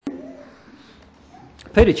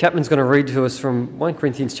Peter Chapman's going to read to us from 1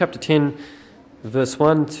 Corinthians chapter 10, verse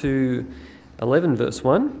 1 to 11, verse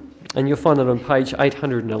 1, and you'll find it on page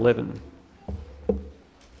 811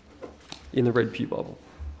 in the Red Pew Bible.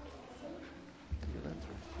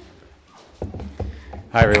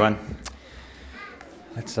 Hi everyone.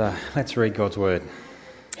 Let's read God's word.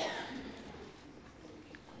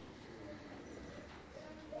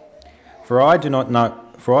 For I do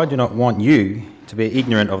not want you to be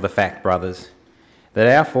ignorant of the fact, brothers, that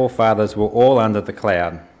our forefathers were all under the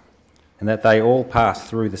cloud, and that they all passed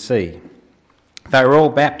through the sea. They were all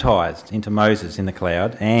baptized into Moses in the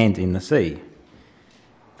cloud and in the sea.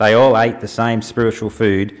 They all ate the same spiritual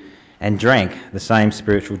food and drank the same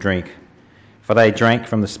spiritual drink, for they drank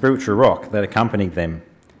from the spiritual rock that accompanied them,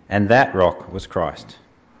 and that rock was Christ.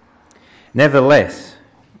 Nevertheless,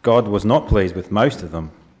 God was not pleased with most of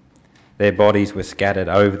them. Their bodies were scattered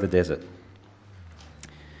over the desert.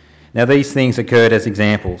 Now these things occurred as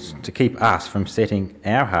examples to keep us from setting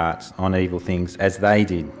our hearts on evil things as they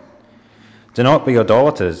did. Do not be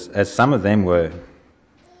idolaters, as some of them were.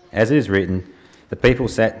 As it is written, the people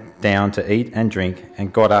sat down to eat and drink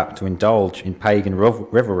and got up to indulge in pagan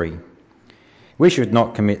revelry. We should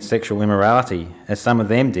not commit sexual immorality, as some of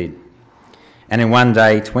them did. And in one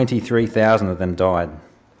day 23,000 of them died.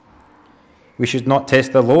 We should not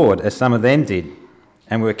test the Lord, as some of them did,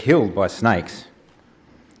 and were killed by snakes.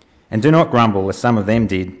 And do not grumble, as some of them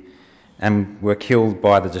did, and were killed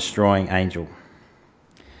by the destroying angel.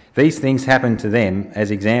 These things happened to them as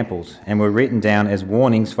examples, and were written down as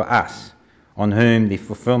warnings for us, on whom the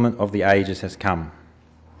fulfillment of the ages has come.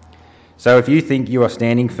 So if you think you are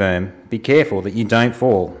standing firm, be careful that you don't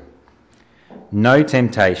fall. No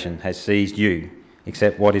temptation has seized you,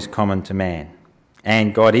 except what is common to man.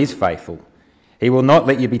 And God is faithful. He will not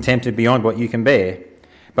let you be tempted beyond what you can bear,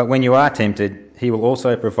 but when you are tempted, he will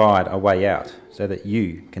also provide a way out, so that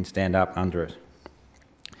you can stand up under it.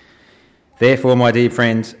 Therefore, my dear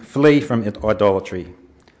friends, flee from idolatry.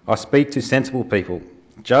 I speak to sensible people.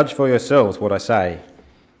 Judge for yourselves what I say.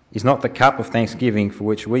 Is not the cup of thanksgiving for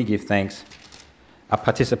which we give thanks a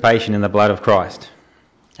participation in the blood of Christ?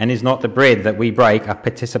 And is not the bread that we break a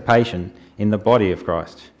participation in the body of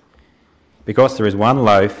Christ? Because there is one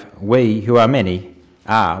loaf, we who are many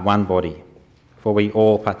are one body, for we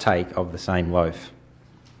all partake of the same loaf.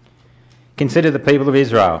 Consider the people of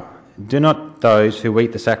Israel. Do not those who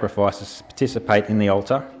eat the sacrifices participate in the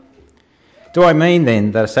altar? Do I mean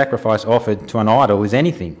then that a sacrifice offered to an idol is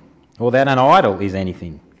anything, or that an idol is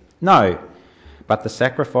anything? No, but the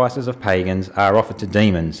sacrifices of pagans are offered to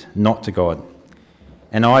demons, not to God.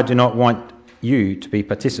 And I do not want you to be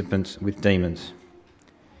participants with demons.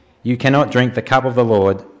 You cannot drink the cup of the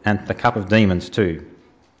Lord and the cup of demons too.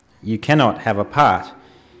 You cannot have a part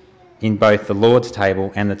in both the Lord's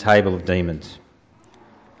table and the table of demons.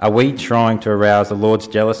 Are we trying to arouse the Lord's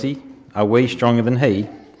jealousy? Are we stronger than he?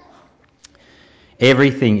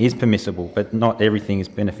 Everything is permissible, but not everything is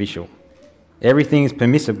beneficial. Everything is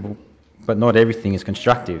permissible, but not everything is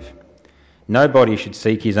constructive. Nobody should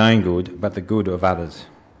seek his own good, but the good of others.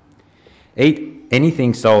 Eat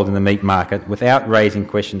anything sold in the meat market without raising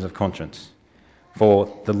questions of conscience.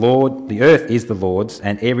 For the earth is the Lord's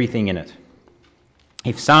and everything in it.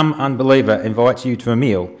 If some unbeliever invites you to a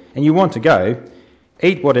meal and you want to go,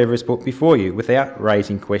 eat whatever is put before you without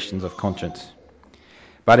raising questions of conscience.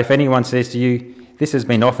 But if anyone says to you, "This has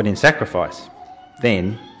been offered in sacrifice,"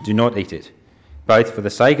 then do not eat it, both for the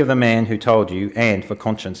sake of the man who told you and for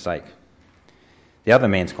conscience sake. The other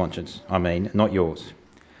man's conscience, I mean, not yours.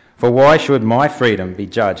 For why should my freedom be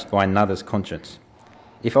judged by another's conscience?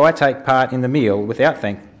 If I take part in the meal with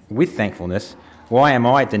thankfulness, why am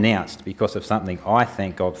I denounced because of something I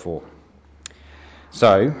thank God for?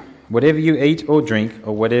 So, whatever you eat or drink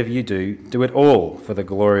or whatever you do, do it all for the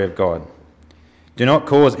glory of God. Do not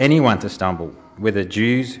cause anyone to stumble, whether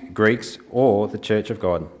Jews, Greeks, or the Church of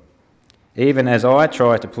God, even as I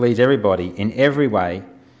try to please everybody in every way,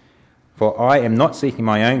 for I am not seeking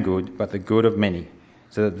my own good, but the good of many,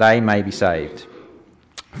 so that they may be saved.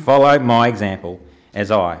 Follow my example as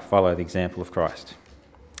I follow the example of Christ.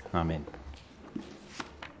 Amen.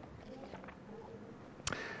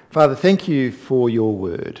 Father, thank you for your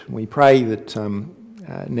word. We pray that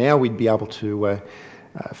now we'd be able to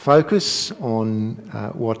focus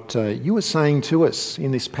on what you are saying to us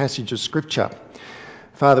in this passage of Scripture.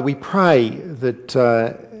 Father, we pray that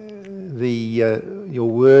your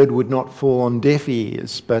word would not fall on deaf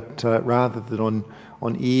ears, but rather that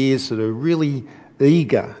on ears that are really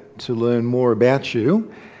eager to learn more about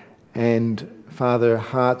you, and Father,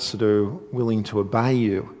 hearts that are willing to obey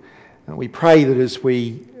you. And we pray that as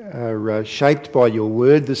we are shaped by your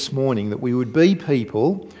word this morning, that we would be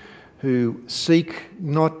people who seek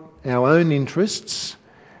not our own interests,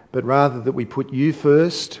 but rather that we put you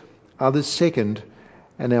first, others second,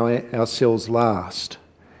 and ourselves last.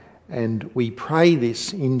 And we pray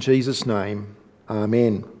this in Jesus' name.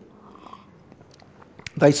 Amen.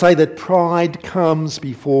 They say that pride comes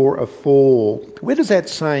before a fall. Where does that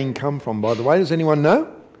saying come from, by the way? Does anyone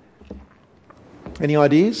know? Any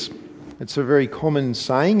ideas? It's a very common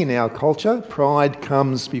saying in our culture. Pride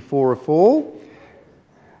comes before a fall.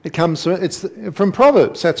 It's from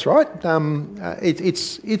Proverbs, that's right.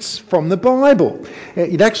 It's from the Bible.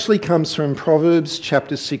 It actually comes from Proverbs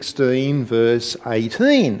chapter 16, verse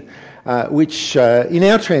 18, which in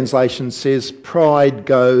our translation says, pride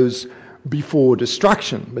goes before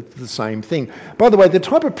destruction, but it's the same thing. By the way, the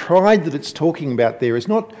type of pride that it's talking about there is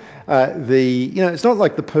not it's not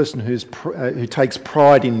like the person who takes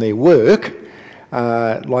pride in their work,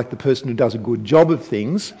 like the person who does a good job of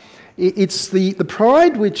things. It's the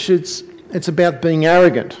pride which it's about being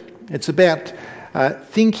arrogant. It's about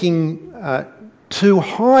thinking too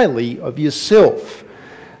highly of yourself,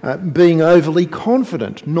 being overly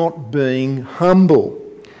confident, not being humble.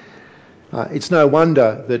 It's no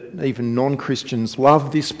wonder that even non-Christians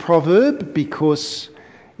love this proverb, because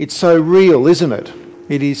it's so real, isn't it?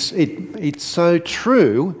 It's so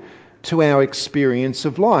true to our experience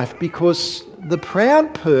of life, because the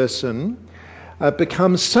proud person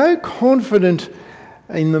become so confident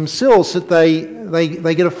in themselves that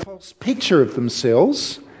they get a false picture of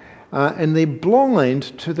themselves, and they're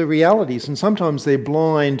blind to the realities, and sometimes they're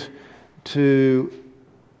blind to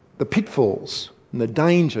the pitfalls and the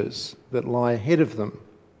dangers that lie ahead of them.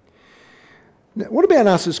 Now, what about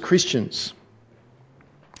us as Christians?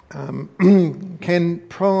 Can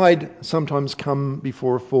pride sometimes come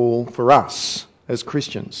before a fall for us as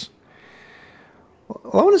Christians? Well,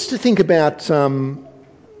 I want us to think about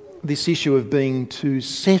this issue of being too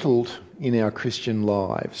settled in our Christian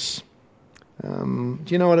lives. Do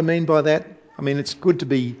you know what I mean by that? I mean, it's good to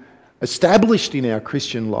be established in our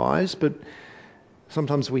Christian lives, but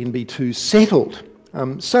sometimes we can be too settled.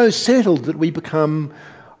 So settled that we become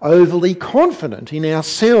overly confident in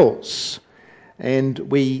ourselves. And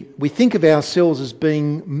we think of ourselves as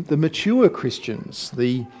being the mature Christians,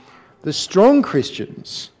 the strong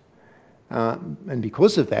Christians. And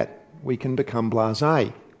because of that, we can become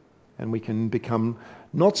blasé, and we can become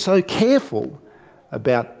not so careful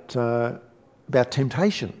about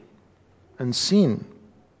temptation and sin.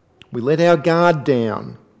 We let our guard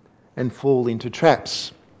down and fall into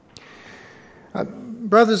traps.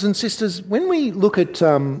 Brothers and sisters, when we look at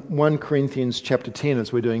 1 Corinthians chapter 10,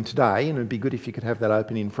 as we're doing today, and it'd be good if you could have that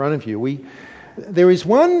open in front of you, there is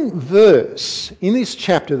one verse in this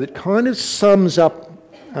chapter that kind of sums up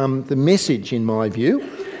the message, in my view.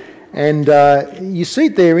 And you see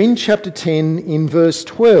it there in chapter 10 in verse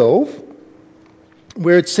 12,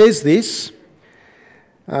 where it says this.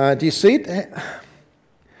 Do you see it?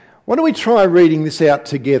 Why don't we try reading this out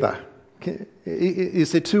together?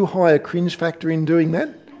 Is there too high a cringe factor in doing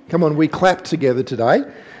that? Come on, we clap together today.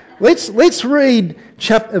 Let's read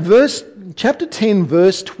chapter 10,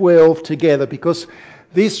 verse 12 together, because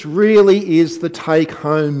this really is the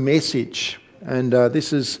take-home message. And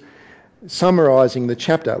this is summarising the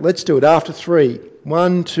chapter. Let's do it after 3.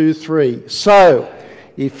 1, 2, 3. So,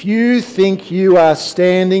 if you think you are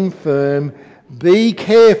standing firm, be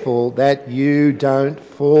careful that you don't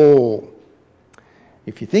fall.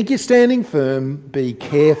 If you think you're standing firm, be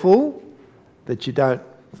careful that you don't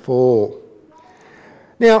fall.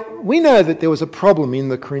 Now, we know that there was a problem in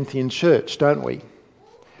the Corinthian church, don't we?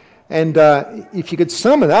 And if you could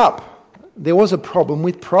sum it up, there was a problem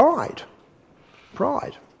with pride.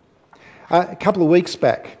 Pride. A couple of weeks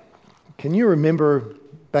back, can you remember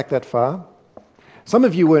back that far? Some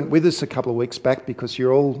of you weren't with us a couple of weeks back because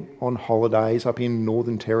you're all on holidays up in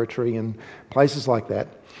Northern Territory and places like that.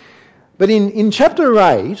 But in chapter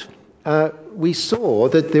 8, we saw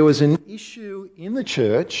that there was an issue in the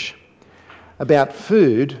church about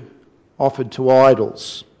food offered to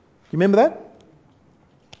idols. You remember that?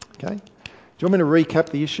 Okay. Do you want me to recap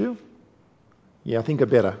the issue? Yeah, I think I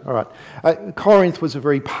better. All right. Corinth was a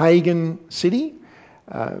very pagan city,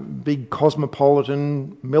 big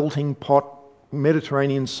cosmopolitan, melting pot,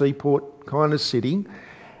 Mediterranean seaport kind of city,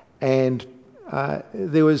 and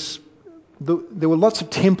there were lots of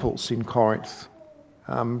temples in Corinth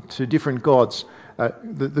to different gods.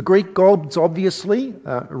 The Greek gods, obviously,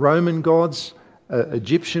 Roman gods,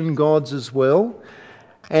 Egyptian gods as well.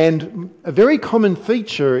 And a very common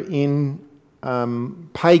feature in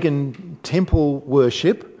pagan temple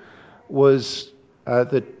worship was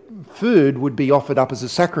that food would be offered up as a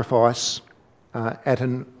sacrifice at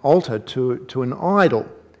an altar to an idol.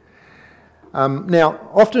 Now,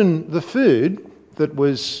 often the food that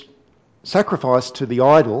was sacrificed to the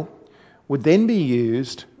idol would then be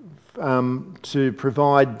used to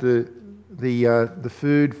provide the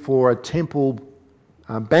food for a temple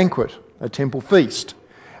banquet, a temple feast.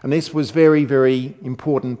 And this was very, very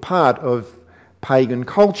important part of pagan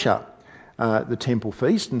culture, the temple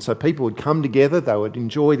feast. And so people would come together, they would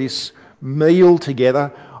enjoy this meal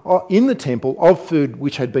together in the temple of food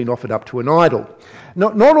which had been offered up to an idol.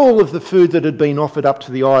 Not all of the food that had been offered up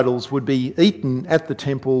to the idols would be eaten at the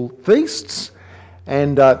temple feasts,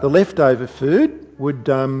 and the leftover food would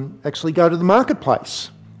actually go to the marketplace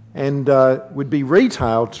and would be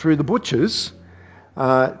retailed through the butchers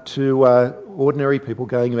to ordinary people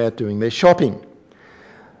going about doing their shopping.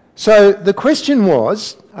 So the question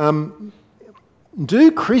was,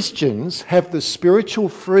 do Christians have the spiritual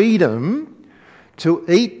freedom to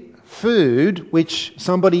eat food which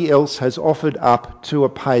somebody else has offered up to a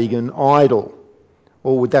pagan idol?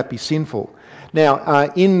 Or would that be sinful?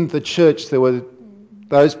 Now, in the church there were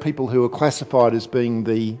those people who were classified as being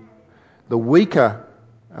the weaker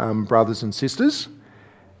brothers and sisters,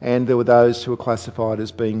 and there were those who were classified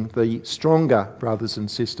as being the stronger brothers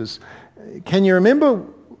and sisters. Can you remember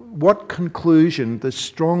what conclusion the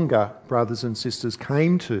stronger brothers and sisters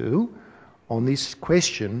came to on this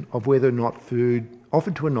question of whether or not food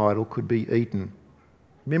offered to an idol could be eaten?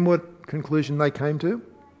 Remember what conclusion they came to?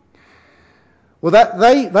 Well,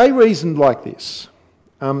 they reasoned like this.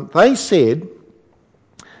 They said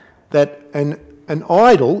that an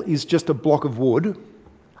idol is just a block of wood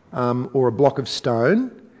or a block of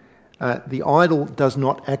stone. The idol does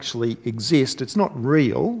not actually exist. It's not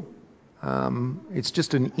real. It's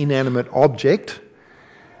just an inanimate object.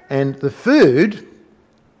 And the food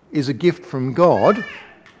is a gift from God.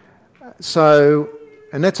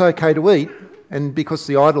 And that's okay to eat. And because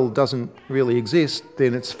the idol doesn't really exist,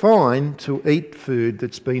 then it's fine to eat food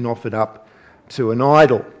that's been offered up to an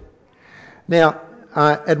idol. Now,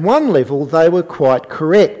 at one level, they were quite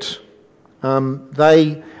correct. And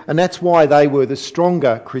that's why they were the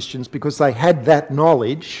stronger Christians, because they had that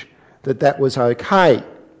knowledge that was okay.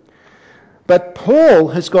 But Paul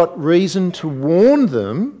has got reason to warn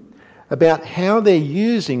them about how they're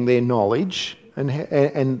using their knowledge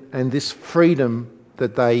and this freedom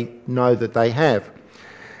that they know that they have.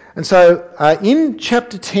 And so in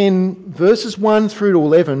chapter 10, verses 1 through to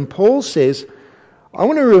 11, Paul says, I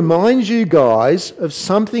want to remind you guys of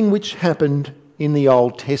something which happened in the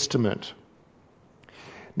Old Testament.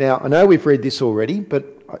 Now, I know we've read this already, but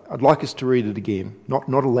I'd like us to read it again, not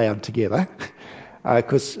aloud together,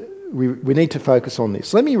 because we need to focus on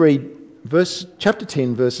this. Let me read chapter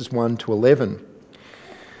 10, verses 1 to 11.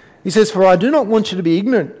 He says, For I do not want you to be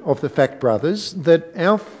ignorant of the fact, brothers, that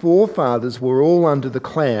our forefathers were all under the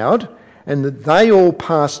cloud, and that they all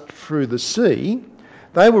passed through the sea.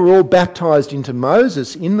 They were all baptised into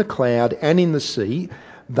Moses in the cloud and in the sea.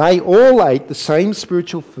 They all ate the same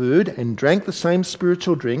spiritual food and drank the same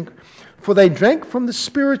spiritual drink, for they drank from the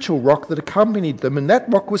spiritual rock that accompanied them, and that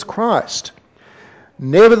rock was Christ.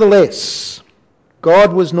 Nevertheless,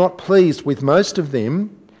 God was not pleased with most of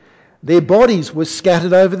them. Their bodies were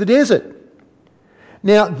scattered over the desert.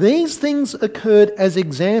 Now, these things occurred as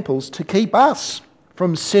examples to keep us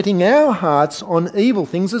from setting our hearts on evil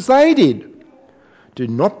things as they did. Do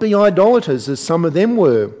not be idolaters as some of them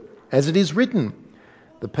were, as it is written.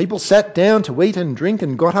 The people sat down to eat and drink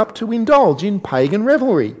and got up to indulge in pagan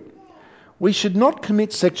revelry. We should not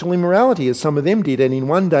commit sexual immorality as some of them did, and in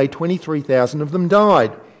one day 23,000 of them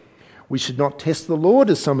died. We should not test the Lord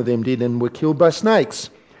as some of them did and were killed by snakes.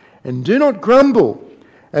 And do not grumble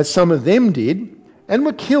as some of them did and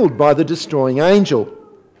were killed by the destroying angel.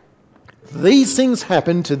 These things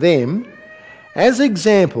happened to them as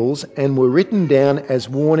examples and were written down as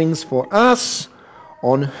warnings for us,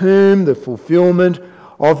 on whom the fulfilment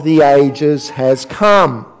of the ages has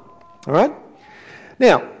come. All right?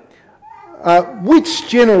 Now, which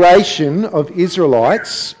generation of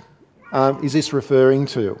Israelites is this referring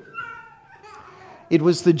to? It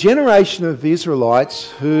was the generation of Israelites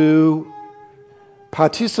who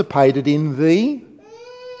participated in the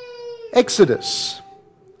Exodus.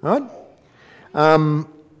 Right?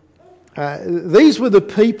 These were the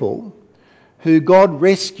people who God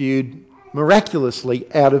rescued miraculously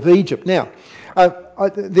out of Egypt. Now,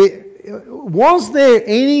 was there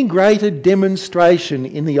any greater demonstration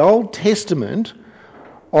in the Old Testament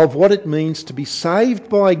of what it means to be saved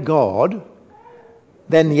by God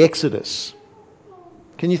than the Exodus?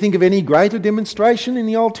 Can you think of any greater demonstration in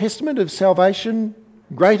the Old Testament of salvation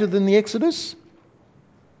greater than the Exodus?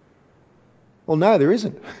 Well, no, there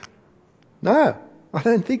isn't. No, I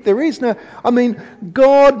don't think there is. No, I mean,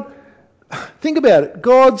 God, think about it.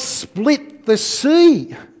 God split the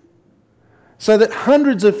sea so that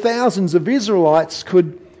hundreds of thousands of Israelites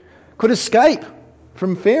could escape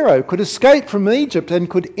from Pharaoh, could escape from Egypt and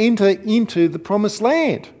could enter into the promised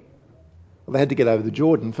land. Well, they had to get over the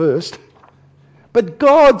Jordan first. But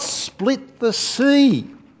God split the sea.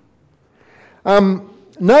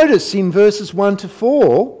 Notice in verses 1 to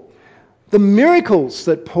 4 the miracles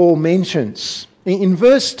that Paul mentions. In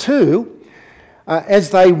verse 2, as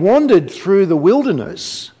they wandered through the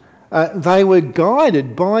wilderness, they were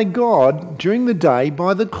guided by God during the day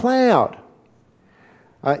by the cloud.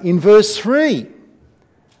 In verse 3,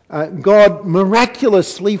 God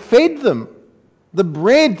miraculously fed them. The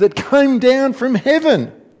bread that came down from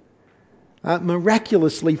heaven,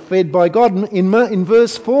 miraculously fed by God. In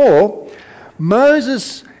verse 4,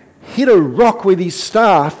 Moses hit a rock with his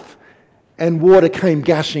staff and water came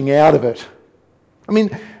gushing out of it. I mean,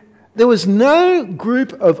 there was no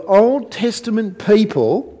group of Old Testament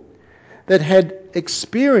people that had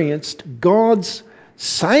experienced God's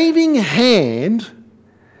saving hand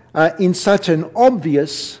in such an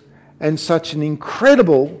obvious and such an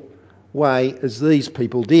incredible way as these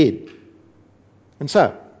people did. And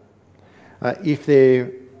so, if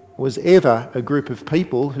there was ever a group of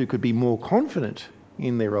people who could be more confident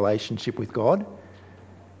in their relationship with God,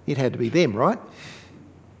 it had to be them, right?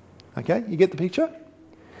 Okay, you get the picture?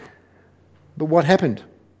 But what happened?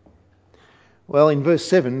 Well, in verse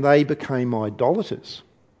 7, they became idolaters.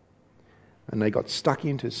 And they got stuck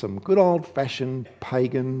into some good old-fashioned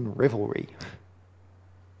pagan revelry.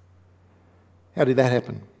 How did that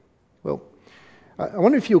happen? Well, I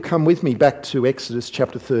wonder if you'll come with me back to Exodus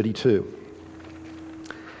chapter 32.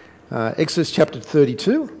 Exodus chapter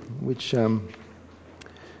 32, which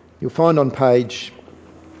you'll find on page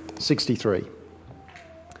 63.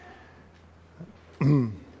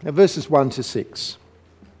 Verses 1 to 6.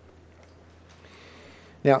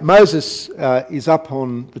 Now, Moses is up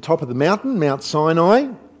on the top of the mountain, Mount Sinai,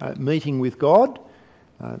 meeting with God.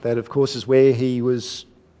 That, of course, is where he was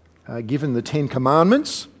given the Ten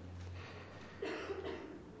Commandments.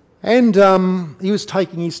 And he was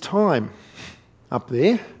taking his time up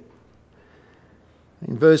there.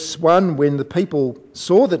 In verse 1, when the people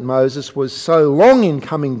saw that Moses was so long in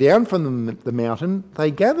coming down from the mountain, they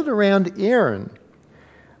gathered around Aaron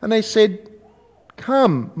and they said,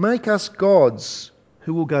 "Come, make us gods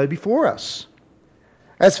who will go before us.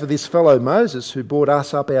 As for this fellow Moses who brought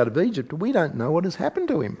us up out of Egypt, we don't know what has happened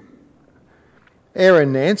to him."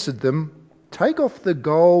 Aaron answered them, "Take off the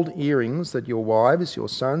gold earrings that your wives, your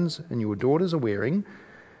sons and your daughters are wearing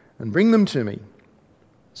and bring them to me."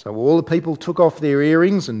 So all the people took off their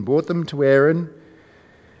earrings and brought them to Aaron.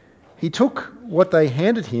 He took what they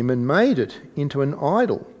handed him and made it into an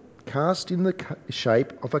idol cast in the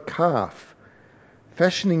shape of a calf,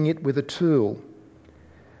 fashioning it with a tool.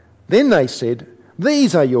 Then they said,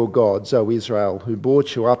 "These are your gods, O Israel, who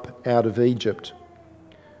brought you up out of Egypt."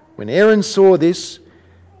 When Aaron saw this,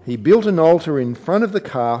 he built an altar in front of the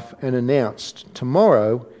calf and announced,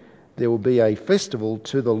 "Tomorrow there will be a festival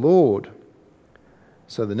to the Lord."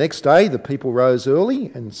 So the next day the people rose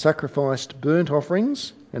early and sacrificed burnt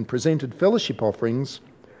offerings and presented fellowship offerings.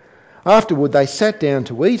 Afterward they sat down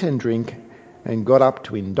to eat and drink and got up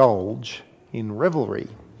to indulge in revelry.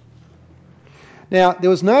 Now, there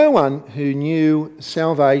was no one who knew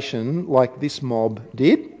salvation like this mob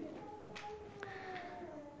did.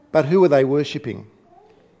 But who were they worshipping?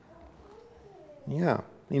 Yeah.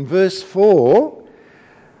 In verse 4,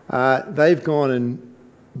 they've gone and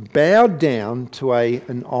bowed down to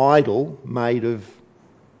an idol made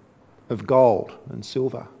of gold and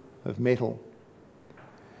silver, of metal.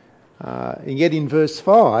 And yet in verse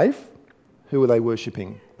 5, who were they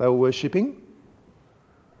worshipping? They were worshipping,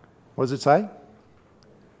 what does it say?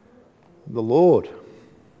 The Lord.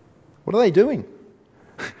 What are they doing?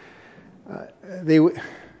 They're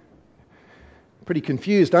pretty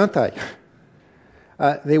confused, aren't they?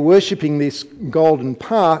 They're worshipping this golden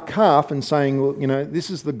calf and saying, well, you know, this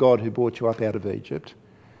is the God who brought you up out of Egypt.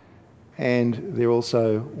 And they're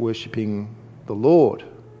also worshipping the Lord.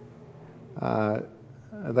 Are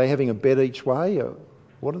they having a bet each way? Or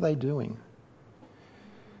what are they doing?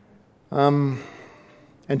 And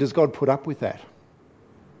does God put up with that?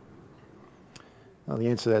 Well, the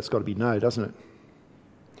answer to that's got to be no, doesn't it?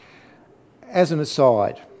 As an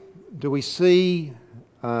aside, do we see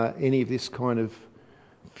any of this kind of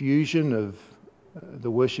fusion of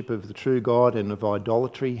the worship of the true God and of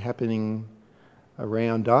idolatry happening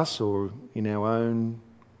around us or in our own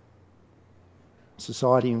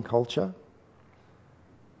society and culture?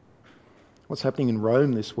 What's happening in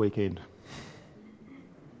Rome this weekend?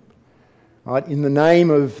 Right, in the name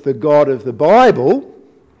of the God of the Bible,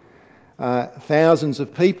 thousands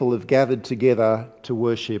of people have gathered together to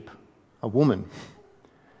worship a woman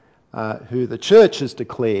who the church has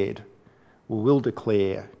declared, or will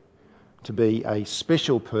declare, to be a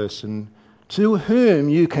special person to whom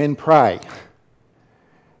you can pray.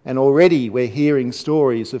 And already we're hearing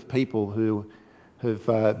stories of people who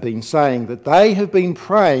have been saying that they have been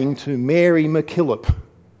praying to Mary MacKillop,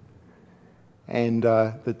 and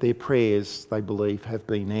that their prayers, they believe, have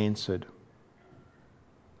been answered.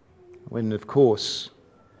 When, of course,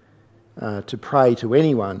 to pray to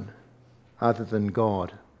anyone other than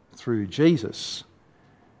God through Jesus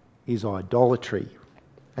is idolatry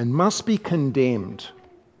and must be condemned.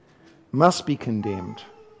 Must be condemned.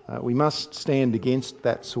 We must stand against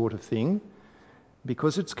that sort of thing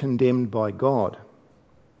because it's condemned by God.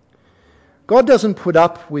 God doesn't put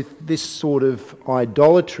up with this sort of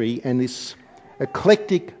idolatry and this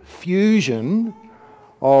eclectic fusion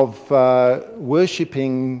of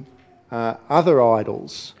worshipping other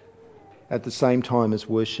idols at the same time as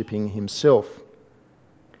worshipping himself.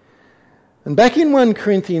 And back in 1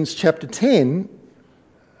 Corinthians chapter 10,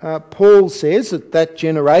 Paul says that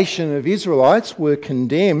generation of Israelites were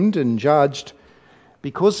condemned and judged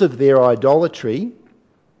because of their idolatry.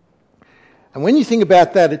 And when you think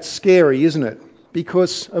about that, it's scary, isn't it?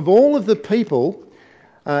 Because of all of the people,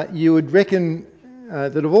 you would reckon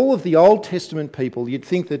that of all of the Old Testament people, you'd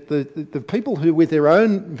think that the people who with their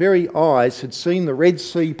own very eyes had seen the Red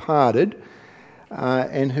Sea parted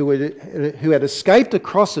and who had escaped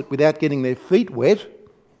across it without getting their feet wet,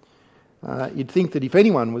 you'd think that if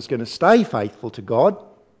anyone was going to stay faithful to God,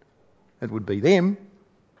 it would be them.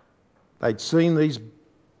 They'd seen these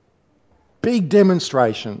big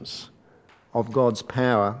demonstrations of God's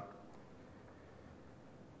power.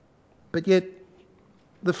 But yet,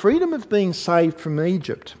 the freedom of being saved from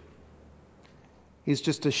Egypt is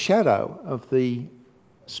just a shadow of the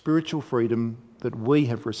spiritual freedom that we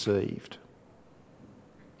have received.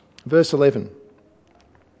 Verse 11.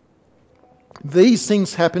 These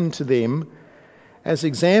things happened to them as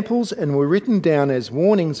examples and were written down as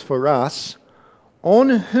warnings for us, on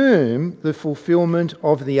whom the fulfilment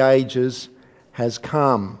of the ages has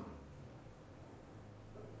come.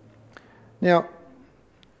 Now,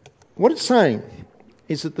 what it's saying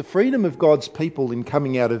is that the freedom of God's people in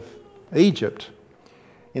coming out of Egypt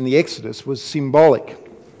in the Exodus was symbolic.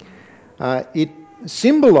 It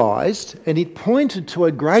symbolised and it pointed to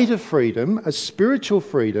a greater freedom, a spiritual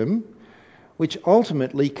freedom, which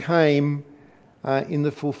ultimately came in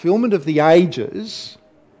the fulfilment of the ages,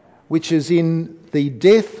 which is in the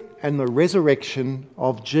death and the resurrection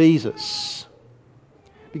of Jesus.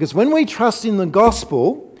 Because when we trust in the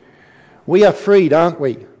gospel, we are freed, aren't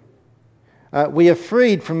we? We are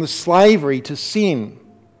freed from the slavery to sin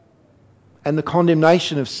and the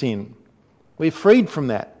condemnation of sin. We're freed from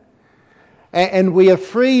that. And we are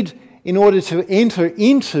freed in order to enter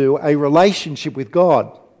into a relationship with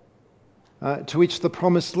God, to which the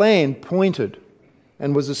promised land pointed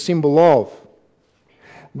and was a symbol of.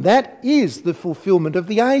 That is the fulfilment of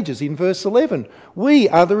the ages in verse 11. We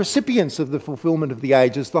are the recipients of the fulfilment of the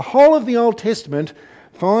ages. The whole of the Old Testament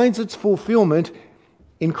finds its fulfilment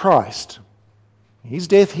in Christ. His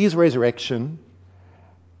death, his resurrection,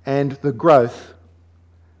 and the growth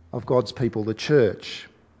of God's people, the church.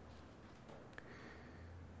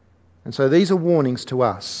 And so these are warnings to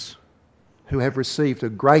us who have received a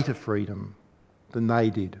greater freedom than they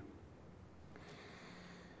did.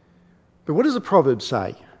 But what does the proverb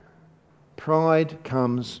say? Pride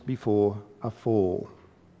comes before a fall.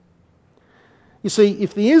 You see,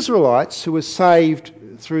 if the Israelites who were saved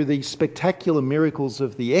through the spectacular miracles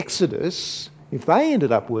of the Exodus, if they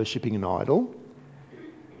ended up worshipping an idol,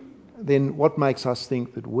 then what makes us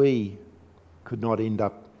think that we could not end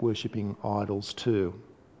up worshipping idols too?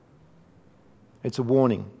 It's a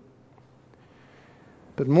warning.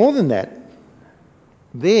 But more than that,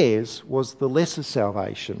 theirs was the lesser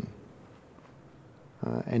salvation.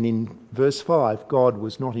 And in verse 5, God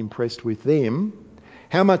was not impressed with them.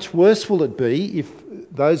 How much worse will it be if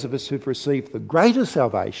those of us who've received the greater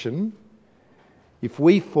salvation, if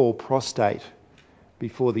we fall prostrate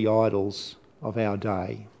before the idols of our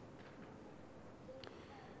day?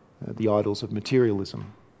 The idols of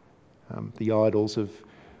materialism, the idols of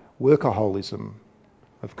workaholism,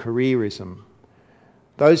 of careerism,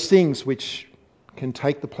 those things which can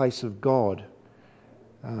take the place of God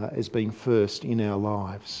as being first in our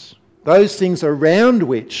lives. Those things around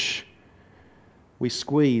which we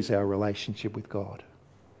squeeze our relationship with God.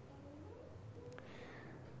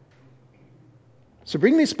 So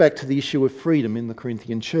bring this back to the issue of freedom in the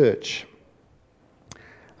Corinthian church.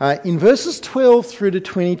 In verses 12 through to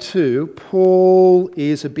 22, Paul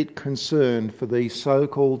is a bit concerned for these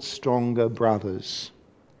so-called stronger brothers.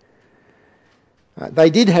 They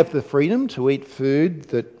did have the freedom to eat food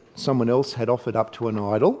that someone else had offered up to an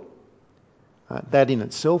idol. That in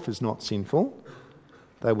itself is not sinful.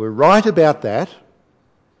 They were right about that,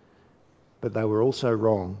 but they were also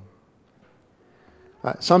wrong.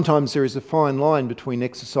 Sometimes there is a fine line between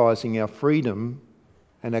exercising our freedom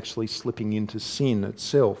and actually slipping into sin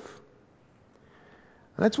itself.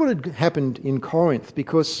 And that's what had happened in Corinth,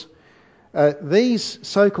 because these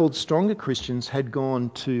so-called stronger Christians had gone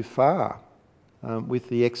too far with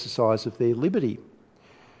the exercise of their liberty.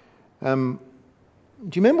 Do you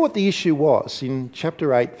remember what the issue was in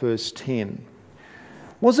chapter 8, verse 10?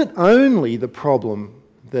 Was it only the problem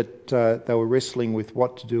that they were wrestling with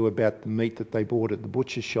what to do about the meat that they bought at the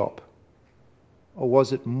butcher shop? Or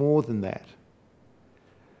was it more than that?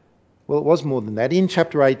 Well, it was more than that. In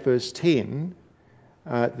chapter 8, verse 10,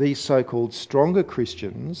 these so-called stronger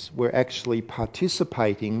Christians were actually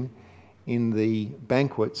participating in the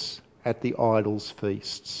banquets at the idols'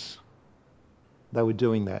 feasts. They were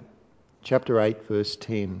doing that. Chapter 8, verse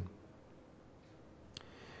 10.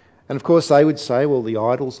 And of course they would say, well, the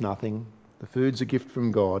idol's nothing. The food's a gift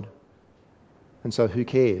from God. And so who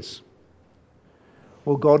cares?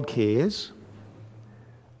 Well, God cares.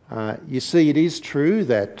 You see, it is true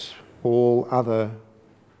that all other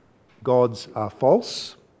gods are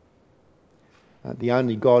false. The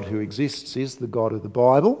only God who exists is the God of the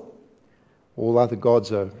Bible. All other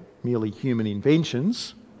gods are merely human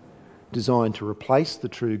inventions designed to replace the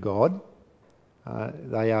true God.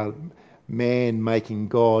 They are man making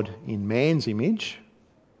God in man's image.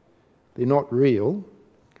 They're not real.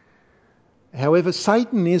 However,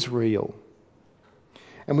 Satan is real.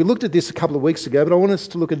 And we looked at this a couple of weeks ago, but I want us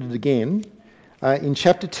to look at it again. In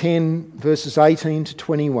chapter 10, verses 18 to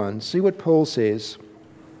 21. See what Paul says.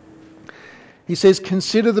 He says,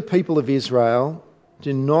 "Consider the people of Israel.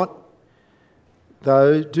 Do not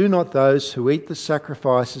those who eat the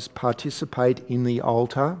sacrifices participate in the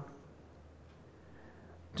altar?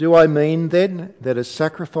 Do I mean then that a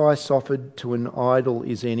sacrifice offered to an idol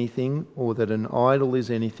is anything, or that an idol is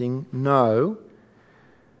anything? No.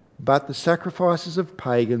 But the sacrifices of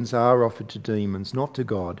pagans are offered to demons, not to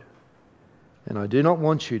God. And I do not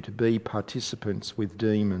want you to be participants with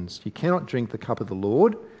demons. You cannot drink the cup of the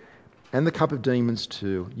Lord and the cup of demons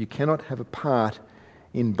too. You cannot have a part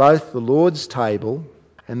in both the Lord's table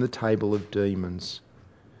and the table of demons."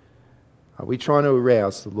 Are we trying to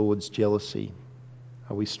arouse the Lord's jealousy?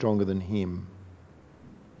 Are we stronger than him?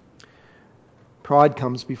 Pride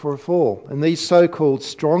comes before a fall. And these so-called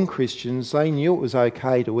strong Christians, they knew it was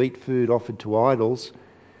okay to eat food offered to idols,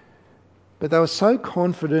 but they were so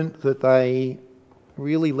confident that they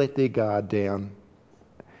really let their guard down.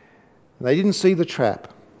 They didn't see the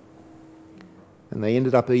trap, and they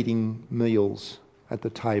ended up eating meals at the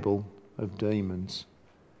table of demons.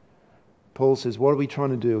 Paul says, what are we trying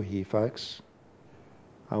to do here, folks?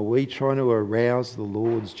 Are we trying to arouse the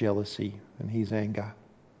Lord's jealousy and his anger?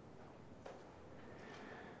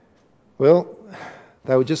 Well,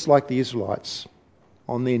 they were just like the Israelites,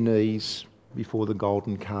 on their knees before the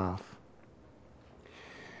golden calf.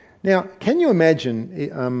 Now, can you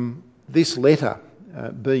imagine this letter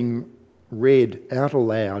being read out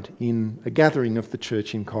aloud in a gathering of the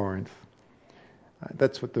church in Corinth?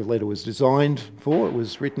 That's what the letter was designed for. It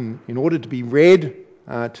was written in order to be read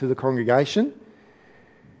to the congregation.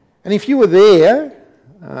 And if you were there,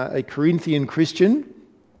 a Corinthian Christian,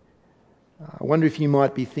 I wonder if you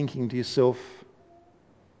might be thinking to yourself,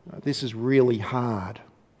 this is really hard.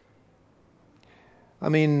 I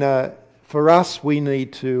mean, for us, we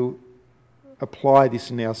need to apply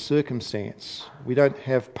this in our circumstance. We don't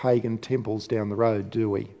have pagan temples down the road,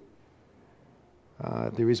 do we?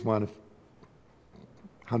 There is one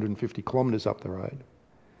 150 kilometres up the road.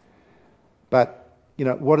 But,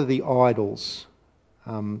 what are the idols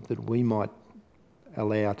that we might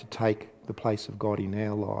allow to take the place of God in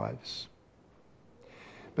our lives?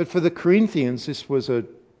 But for the Corinthians, this was a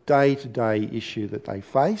day-to-day issue that they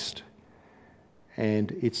faced.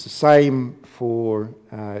 And it's the same for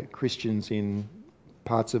Christians in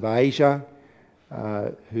parts of Asia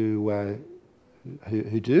who are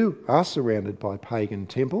surrounded by pagan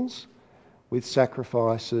temples with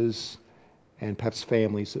sacrifices, and perhaps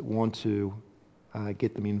families that want to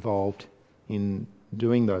get them involved in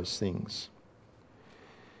doing those things.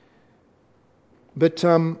 But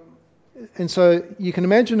and so you can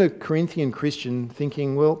imagine a Corinthian Christian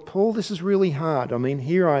thinking, well, Paul, this is really hard. I mean,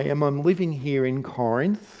 here I am, I'm living here in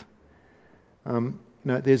Corinth.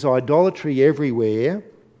 There's idolatry everywhere,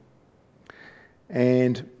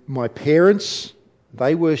 and my parents,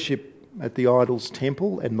 they worship at the idol's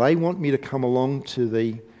temple, and they want me to come along to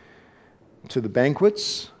the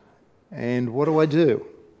banquets. And what do?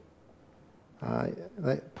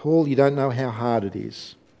 Paul, you don't know how hard it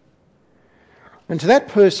is. And to that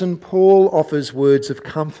person, Paul offers words of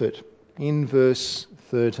comfort in verse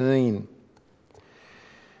 13.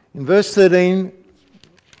 In verse 13,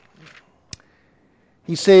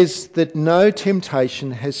 he says that no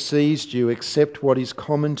temptation has seized you except what is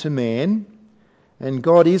common to man, and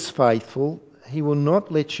God is faithful. He will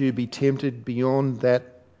not let you be tempted beyond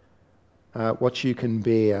that what you can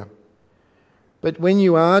bear. But when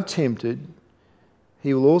you are tempted,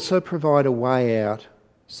 he will also provide a way out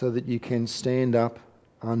so that you can stand up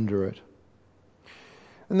under it.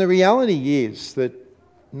 And the reality is that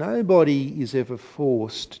nobody is ever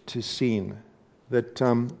forced to sin. That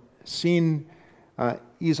sin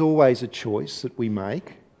is always a choice that we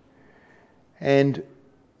make. And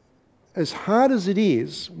as hard as it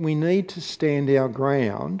is, we need to stand our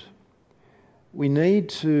ground. We need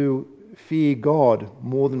to fear God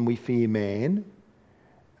more than we fear man.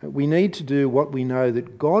 We need to do what we know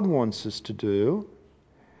that God wants us to do,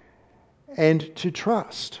 and to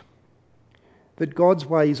trust that God's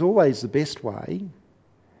way is always the best way,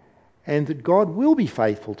 and that God will be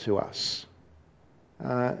faithful to us,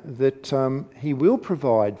 that he will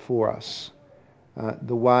provide for us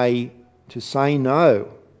the way to say no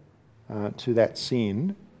to that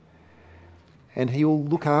sin, and he will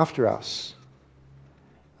look after us.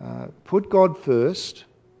 Put God first,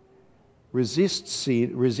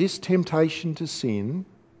 resist temptation to sin,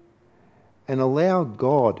 and allow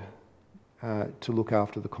God to look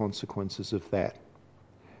after the consequences of that.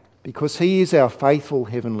 Because he is our faithful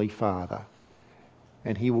Heavenly Father,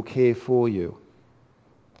 and he will care for you.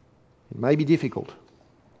 It may be difficult,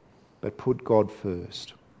 but put God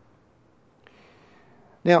first.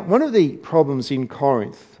 Now, one of the problems in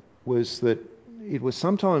Corinth was that it was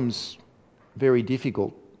sometimes very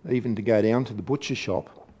difficult even to go down to the butcher shop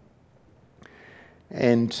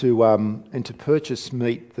and to purchase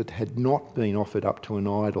meat that had not been offered up to an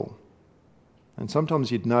idol. And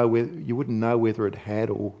sometimes you wouldn't know whether it had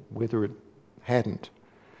or whether it hadn't.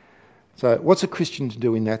 So what's a Christian to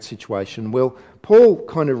do in that situation? Well, Paul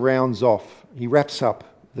kind of he wraps up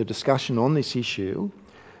the discussion on this issue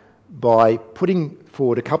by putting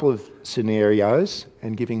forward a couple of scenarios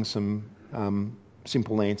and giving some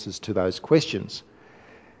simple answers to those questions.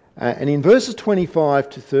 And in verses 25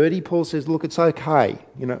 to 30, Paul says, look, it's okay.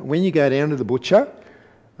 When you go down to the butcher,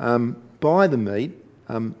 buy the meat,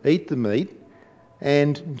 eat the meat,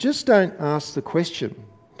 and just don't ask the question.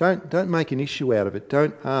 Don't make an issue out of it.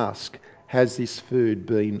 Don't ask, has this food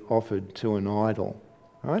been offered to an idol?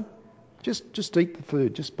 Right? Just eat the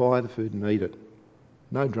food. Just buy the food and eat it.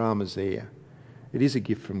 No dramas there. It is a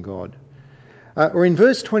gift from God. Or in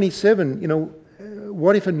verse 27,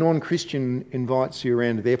 what if a non-Christian invites you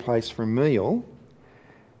around to their place for a meal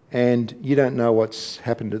and you don't know what's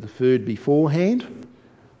happened to the food beforehand?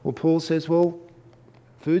 Well, Paul says,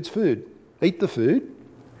 food's food. Eat the food.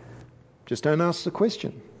 Just don't ask the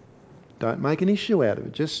question. Don't make an issue out of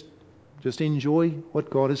it. Just enjoy what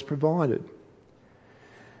God has provided.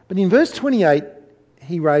 But in verse 28,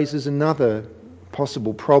 he raises another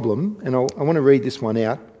possible problem, and I want to read this one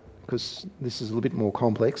out because this is a little bit more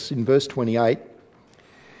complex. In verse 28,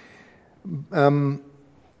 but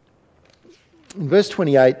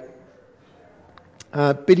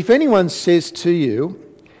if anyone says to you,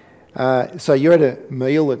 so you're at a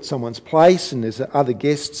meal at someone's place and there's other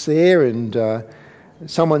guests there, and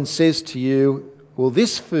someone says to you, well,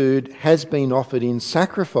 this food has been offered in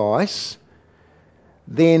sacrifice,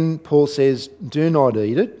 then Paul says, do not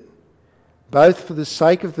eat it, both for the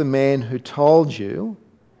sake of the man who told you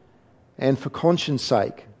and for conscience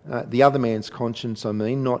sake. The other man's conscience,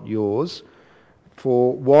 not yours.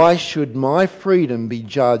 For why should my freedom be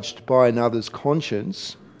judged by another's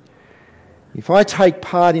conscience? If I take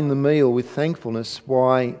part in the meal with thankfulness,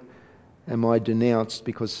 why am I denounced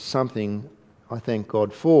because of something I thank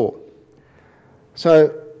God for? So,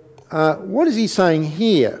 what is he saying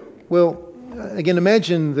here? Well, again,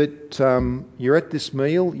 imagine that you're at this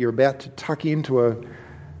meal, you're about to tuck into a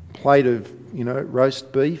plate of,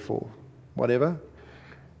 roast beef or whatever,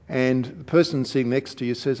 and the person sitting next to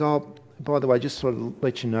you says, oh, by the way, just sort of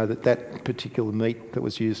let you know that particular meat that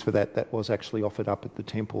was used for that was actually offered up at the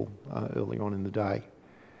temple early on in the day.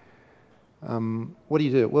 What do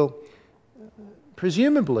you do? Well,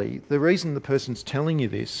 presumably the reason the person's telling you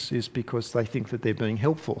this is because they think that they're being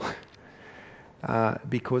helpful,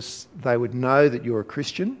 because they would know that you're a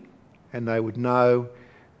Christian and they would know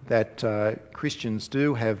that Christians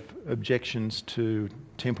do have objections to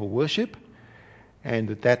temple worship, and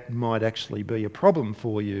that might actually be a problem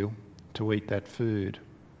for you to eat that food.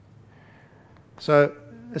 So,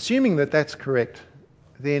 assuming that that's correct,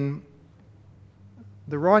 then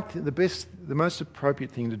the most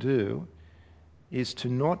appropriate thing to do is to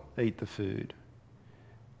not eat the food.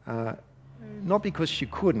 Not because you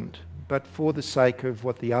couldn't, but for the sake of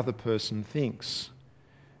what the other person thinks.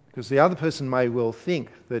 Because the other person may well think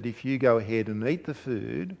that if you go ahead and eat the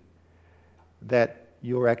food, that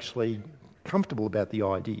you're actually comfortable about the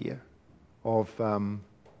idea of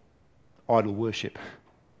idol worship.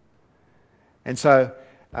 And so,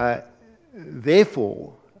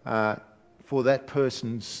 therefore, for that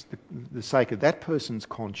person's, the sake of that person's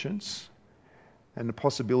conscience and the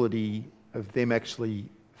possibility of them actually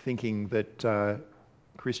thinking that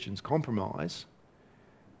Christians compromise,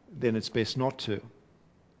 then it's best not to.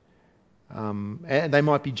 And they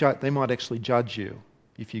might actually judge you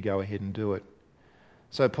if you go ahead and do it.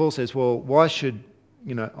 So Paul says, well, why should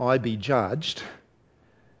I be judged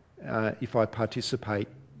if I participate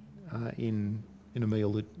in a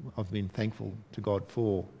meal that I've been thankful to God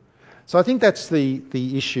for? So I think that's the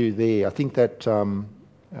issue there. I think that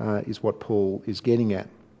is what Paul is getting at.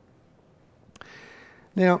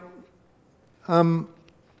 Now,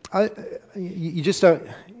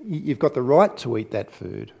 you've got the right to eat that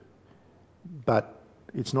food, but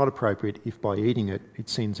it's not appropriate if by eating it, it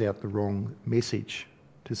sends out the wrong message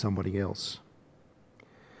to somebody else.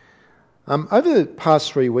 Over the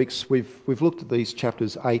past 3 weeks, we've looked at these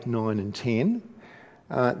chapters 8, 9 and 10.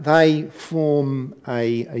 They form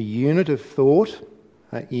a unit of thought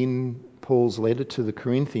in Paul's letter to the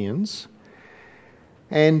Corinthians.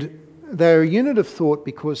 And they're a unit of thought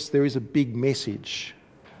because there is a big message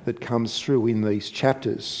that comes through in these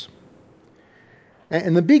chapters.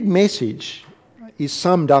 And the big message is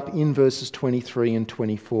summed up in verses 23 and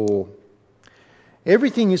 24.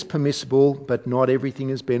 Everything is permissible, but not everything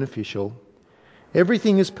is beneficial.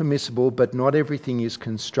 Everything is permissible, but not everything is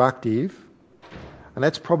constructive. And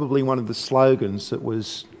that's probably one of the slogans that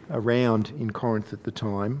was around in Corinth at the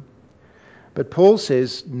time. But Paul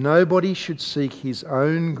says nobody should seek his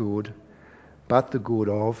own good, but the good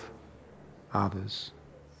of others.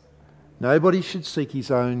 Nobody should seek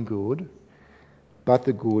his own good, but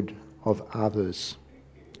the good of others.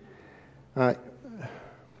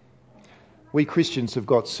 We Christians have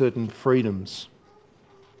got certain freedoms,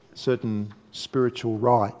 certain spiritual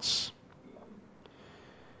rights.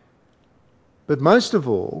 But most of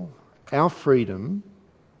all, our freedom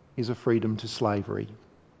is a freedom to slavery.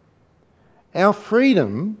 Our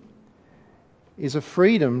freedom is a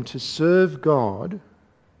freedom to serve God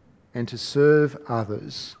and to serve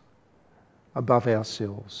others above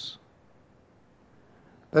ourselves.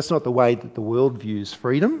 That's not the way that the world views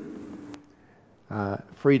freedom.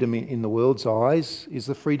 Freedom in the world's eyes is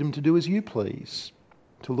the freedom to do as you please,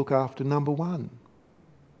 to look after number one.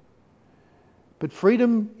 But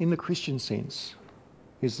freedom in the Christian sense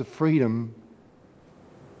is the freedom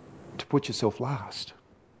to put yourself last,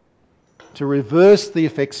 to reverse the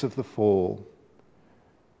effects of the fall,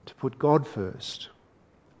 to put God first,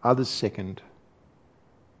 others second,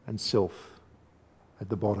 and self at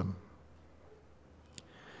the bottom.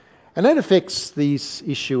 And that affects this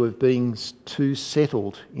issue of being too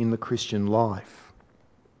settled in the Christian life.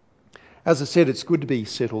 As I said, it's good to be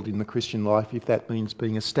settled in the Christian life if that means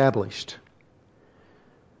being established.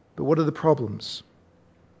 But what are the problems?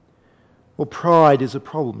 Well, pride is a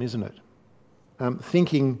problem, isn't it?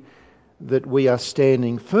 Thinking that we are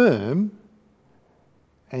standing firm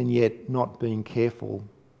and yet not being careful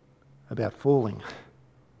about falling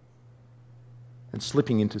and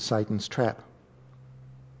slipping into Satan's trap.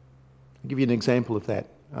 I'll give you an example of that.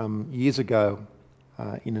 Years ago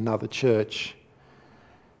in another church,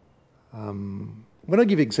 when I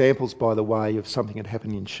give examples, by the way, of something that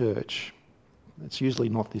happened in church, it's usually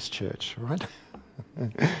not this church, right?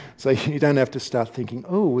 So you don't have to start thinking,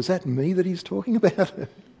 oh, was that me that he's talking about?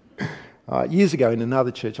 Years ago in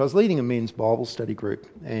another church, I was leading a men's Bible study group,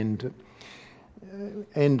 and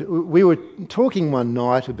we were talking one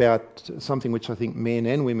night about something which I think men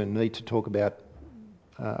and women need to talk about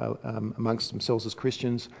amongst themselves as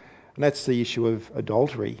Christians, and that's the issue of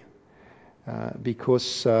adultery,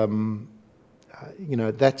 because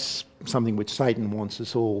that's something which Satan wants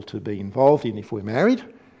us all to be involved in if we're married,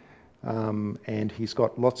 and he's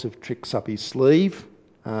got lots of tricks up his sleeve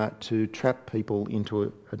to trap people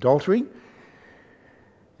into adultery.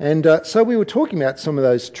 And so we were talking about some of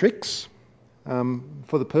those tricks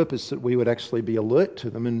for the purpose that we would actually be alert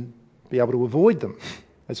to them and be able to avoid them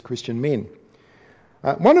as Christian men.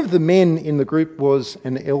 One of the men in the group was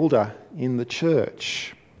an elder in the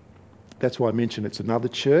church. That's why I mentioned it's another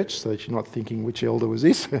church, so that you're not thinking which elder was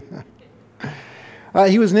this.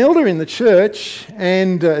 He was an elder in the church,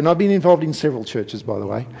 and I've been involved in several churches, by the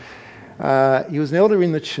way. He was an elder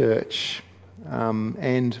in the church,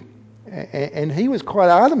 and he was quite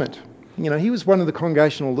adamant. You know, he was one of the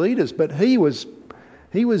congregational leaders, but he was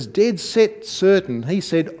dead set certain. He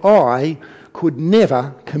said, I could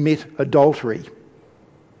never commit adultery.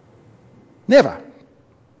 Never.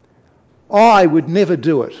 I would never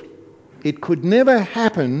do it. It could never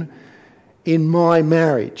happen in my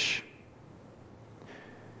marriage.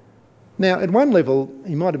 Now, at one level,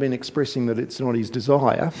 he might have been expressing that it's not his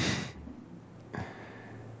desire,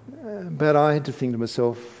 but I had to think to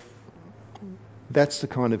myself, that's the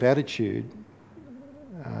kind of attitude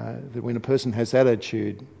that when a person has that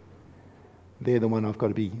attitude, they're the one I've got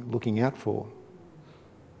to be looking out for.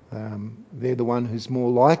 They're the one who's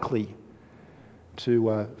more likely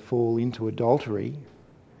to fall into adultery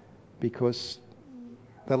because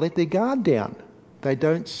they let their guard down. They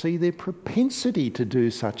don't see their propensity to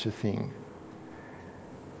do such a thing.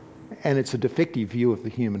 And it's a defective view of the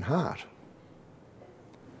human heart.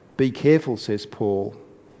 Be careful, says Paul,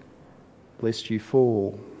 lest you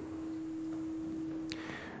fall.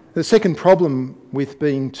 The second problem with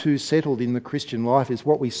being too settled in the Christian life is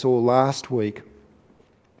what we saw last week.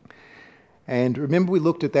 And remember, we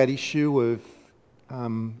looked at that issue of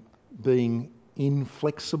being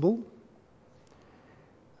inflexible.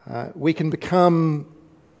 We can become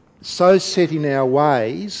so set in our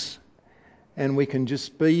ways, and we can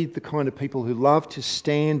just be the kind of people who love to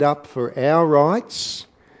stand up for our rights.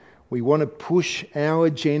 We want to push our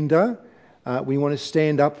agenda. We want to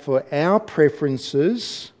stand up for our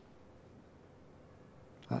preferences,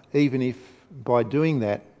 even if by doing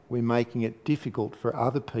that we're making it difficult for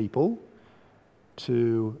other people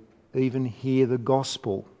to even hear the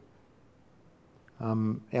gospel.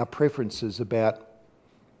 Our preferences about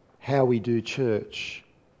how we do church,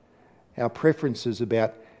 our preferences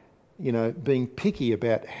about, being picky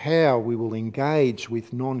about how we will engage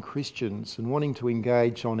with non-Christians and wanting to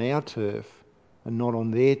engage on our turf and not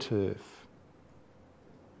on their turf.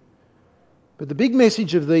 But the big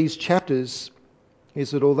message of these chapters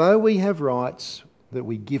is that although we have rights, that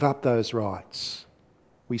we give up those rights.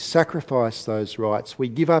 We sacrifice those rights. We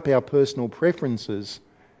give up our personal preferences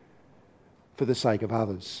for the sake of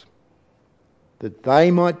others, that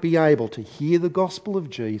they might be able to hear the gospel of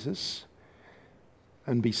Jesus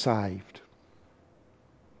and be saved.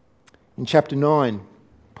 In chapter 9,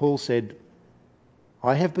 Paul said,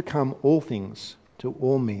 I have become all things to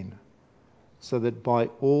all men, so that by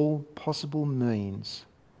all possible means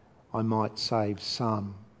I might save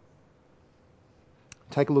some.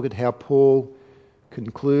 Take a look at how Paul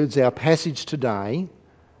concludes our passage today,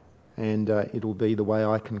 and it'll be the way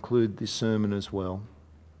I conclude this sermon as well.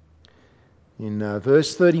 In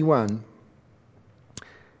verse 31,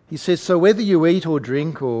 he says, so whether you eat or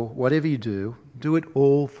drink or whatever you do, do it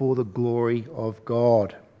all for the glory of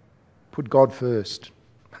God. Put God first.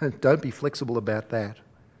 Don't be flexible about that.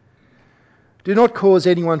 Do not cause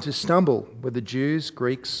anyone to stumble, whether Jews,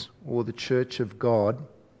 Greeks, or the church of God,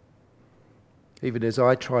 even as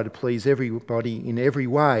I try to please everybody in every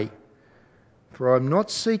way. For I'm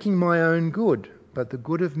not seeking my own good, but the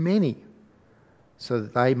good of many, so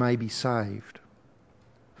that they may be saved.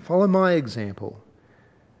 Follow my example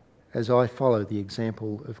as I follow the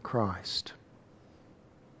example of Christ.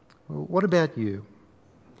 Well, what about you?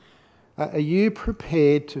 Are you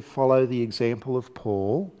prepared to follow the example of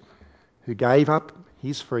Paul, who gave up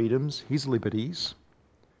his freedoms, his liberties,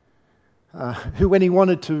 who when he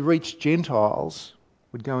wanted to reach Gentiles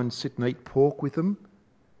would go and sit and eat pork with them,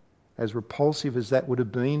 as repulsive as that would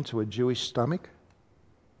have been to a Jewish stomach?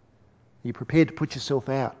 Are you prepared to put yourself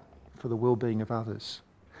out for the well-being of others?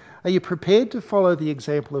 Are you prepared to follow the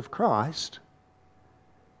example of Christ,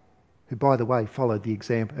 who, by the way, followed the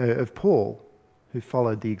example of Paul, who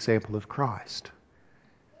followed the example of Christ,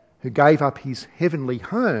 who gave up his heavenly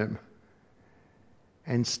home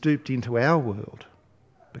and stooped into our world,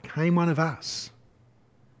 became one of us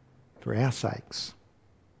for our sakes?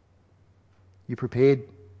 You prepared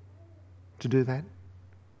to do that?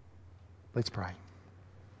 Let's pray.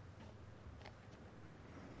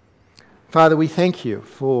 Father, we thank you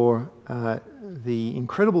for the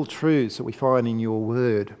incredible truths that we find in your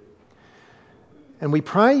word. And we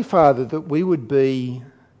pray, Father, that we would be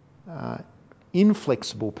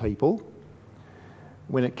inflexible people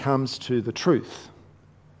when it comes to the truth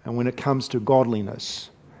and when it comes to godliness.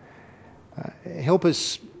 Help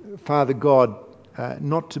us, Father God,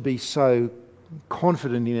 not to be so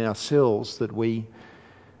confident in ourselves that we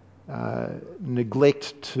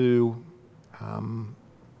neglect to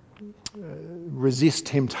resist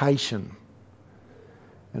temptation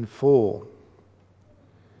and fall.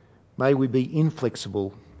 May we be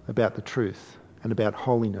inflexible about the truth and about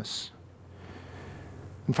holiness.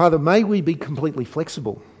 And Father, may we be completely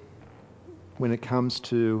flexible when it comes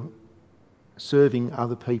to serving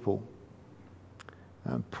other people,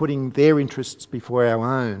 putting their interests before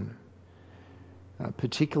our own,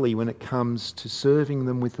 particularly when it comes to serving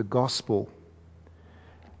them with the gospel.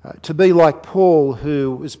 To be like Paul,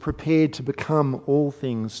 who was prepared to become all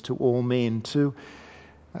things to all men, to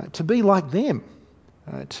be like them,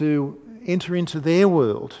 to enter into their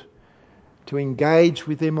world, to engage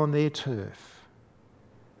with them on their turf,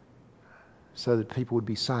 so that people would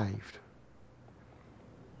be saved.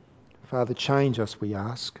 Father, change us, we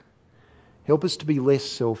ask. Help us to be less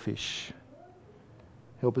selfish.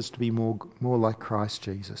 Help us to be more like Christ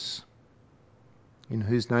Jesus, in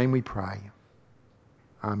whose name we pray.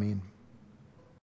 Amen.